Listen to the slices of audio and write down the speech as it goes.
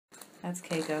That's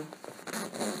Keiko.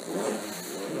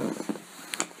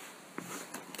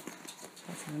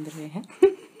 That's Andrea.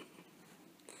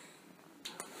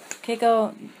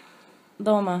 Keiko,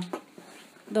 дома.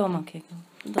 Дома, Keiko.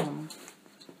 Дома.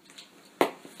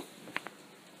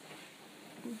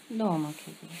 Дома,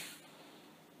 Keiko.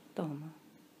 Дома.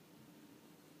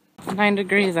 9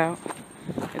 degrees out.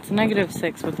 It's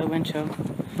 -6 with the wind chill.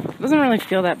 It doesn't really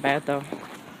feel that bad though.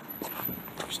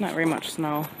 There's not very much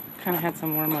snow. Kind of had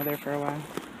some warm weather for a while.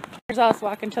 Here's us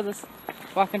walking to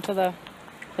the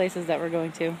places that we're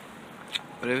going to.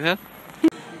 Привет.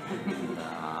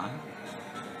 Да.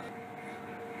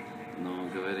 Ну,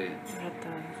 говори. We're at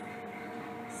the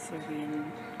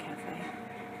Serbian cafe.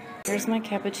 Here's my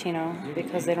cappuccino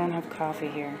because they don't have coffee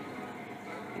here.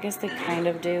 I guess they kind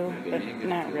of do, but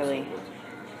not really.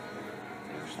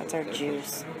 That's our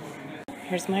juice.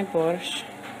 Here's my borscht.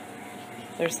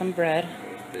 There's some bread.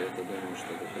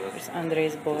 There's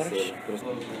Andrej's borscht.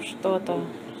 Что-то.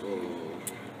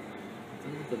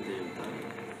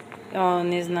 О,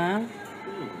 не знаю.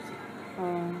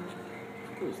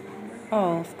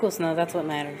 Oh, вкусно. That's what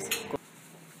matters.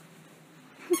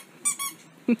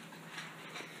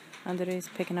 Andrej's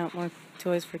picking out more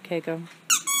toys for Keiko.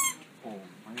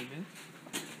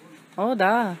 О,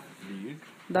 да.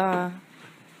 Да.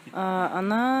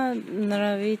 Она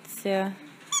нравится.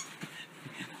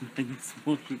 Не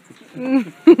сможет.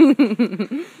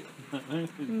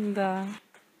 Да.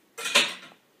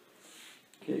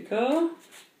 Keiko?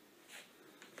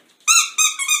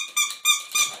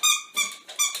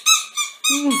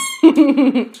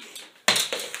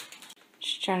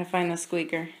 She's trying to find the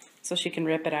squeaker so she can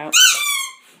rip it out.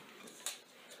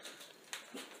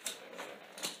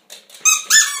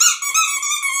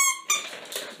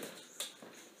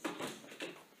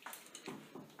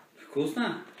 Вкусно?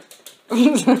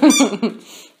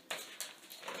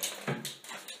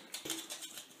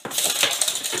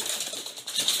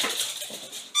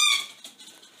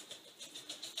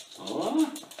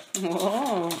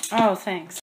 Oh, thanks.